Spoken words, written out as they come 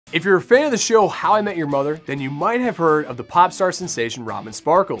If you're a fan of the show How I Met Your Mother, then you might have heard of the pop star sensation Robin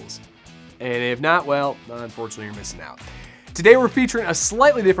Sparkles. And if not, well, unfortunately you're missing out. Today we're featuring a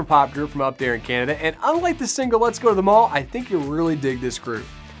slightly different pop group from up there in Canada, and unlike the single Let's Go to the Mall, I think you'll really dig this group.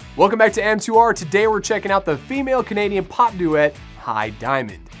 Welcome back to M2R. Today we're checking out the female Canadian pop duet,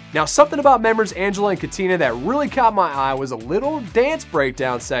 HighDiamond. Now, something about members Angela and Katina that really caught my eye was a little dance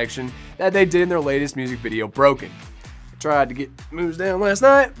breakdown section that they did in their latest music video, Broken. I tried to get moves down last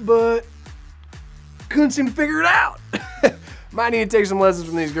night, but couldn't seem to figure it out. Might need to take some lessons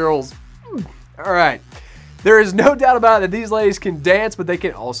from these girls. All right. There is no doubt about it that these ladies can dance, but they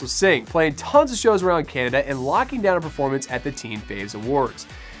can also sing, playing tons of shows around Canada and locking down a performance at the Teen Faves Awards.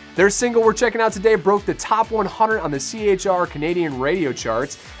 Their single we're checking out today broke the top 100 on the CHR Canadian radio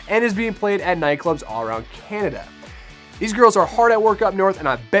charts and is being played at nightclubs all around Canada. These girls are hard at work up north, and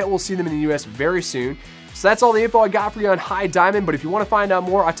I bet we'll see them in the US very soon. So that's all the info I got for you on HighDiamond, but if you want to find out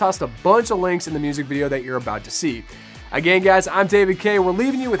more, I tossed a bunch of links in the music video that you're about to see. Again, guys, I'm David K. We're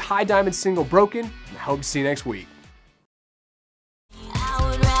leaving you with HighDiamond's single Broken, and I hope to see you next week. I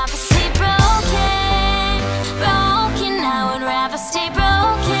would rather stay broken, broken. I would rather stay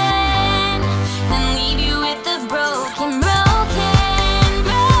broken than leave you with the broken, broken,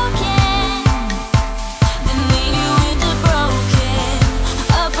 broken. Than leave you with the broken,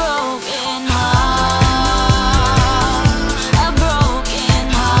 a broken heart, a broken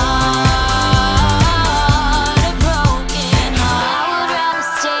heart, a broken heart. I would rather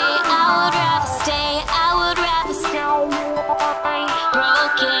stay, I would rather stay, I would rather stay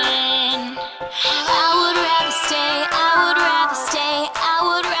broken. I would rather stay, I would rather stay, I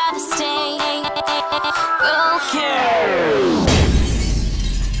would rather stay broken.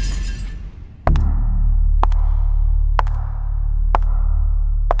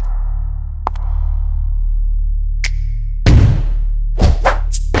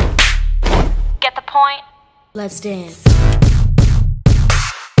 Get the point? Let's dance.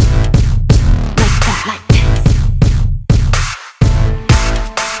 Like that, like this.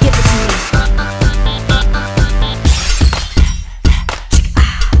 Give it to me.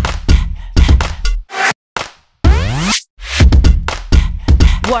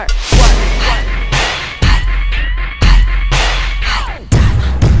 Work.